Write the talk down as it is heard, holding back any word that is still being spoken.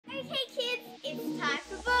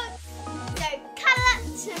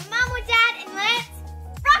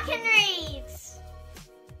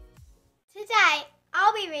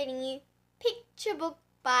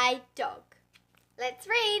Let's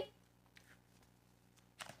read.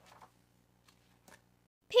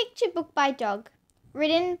 Picture book by dog,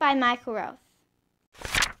 written by Michael Relth.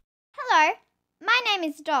 Hello, my name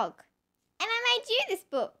is Dog, and I made you this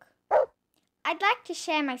book. I'd like to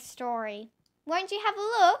share my story. Won't you have a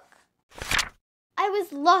look? I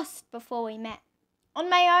was lost before we met.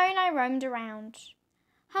 On my own I roamed around,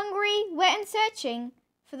 hungry, wet and searching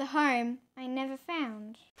for the home I never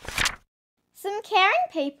found. Some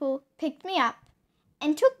caring people picked me up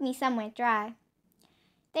and took me somewhere dry.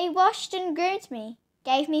 They washed and groomed me,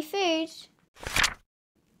 gave me food,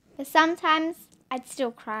 but sometimes I'd still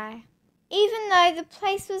cry. Even though the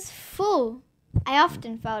place was full, I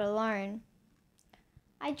often felt alone.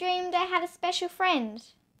 I dreamed I had a special friend.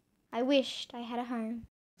 I wished I had a home.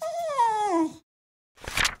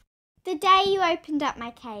 The day you opened up my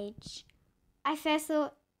cage, I first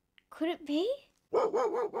thought, could it be?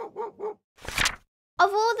 Of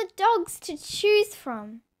all the dogs to choose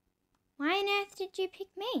from, why on earth did you pick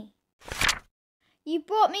me? You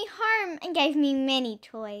brought me home and gave me many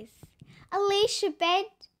toys. A leash, a bed,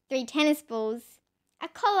 3 tennis balls, a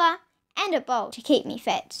collar and a bowl to keep me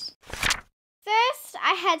fed. First,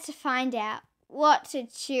 I had to find out what to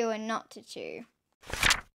chew and not to chew.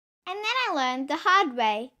 And then I learned the hard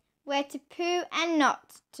way, where to poo and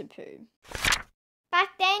not to poo.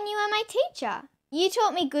 Back then you were my teacher. You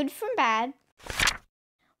taught me good from bad.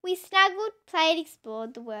 We snuggled, played,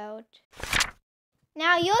 explored the world.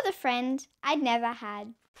 Now you're the friend I'd never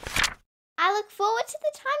had. I look forward to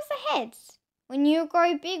the times ahead, when you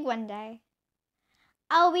grow big one day.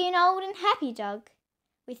 I'll be an old and happy dog,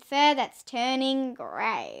 with fur that's turning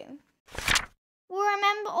grey. We'll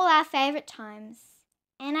remember all our favourite times,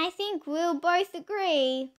 and I think we'll both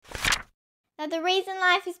agree that the reason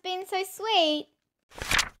life has been so sweet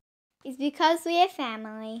is because we are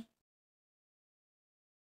family.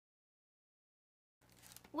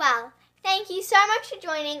 Well, thank you so much for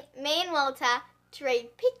joining me and Walter to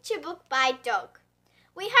read Picture Book by Dog.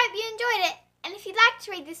 We hope you enjoyed it, and if you'd like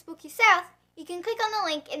to read this book yourself, you can click on the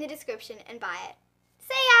link in the description and buy it.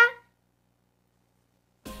 See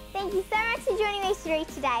ya! Thank you so much for joining me to read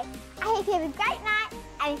today. I hope you have a great night,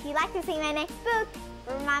 and if you'd like to see my next book,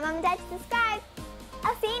 remember my mum and dad to subscribe.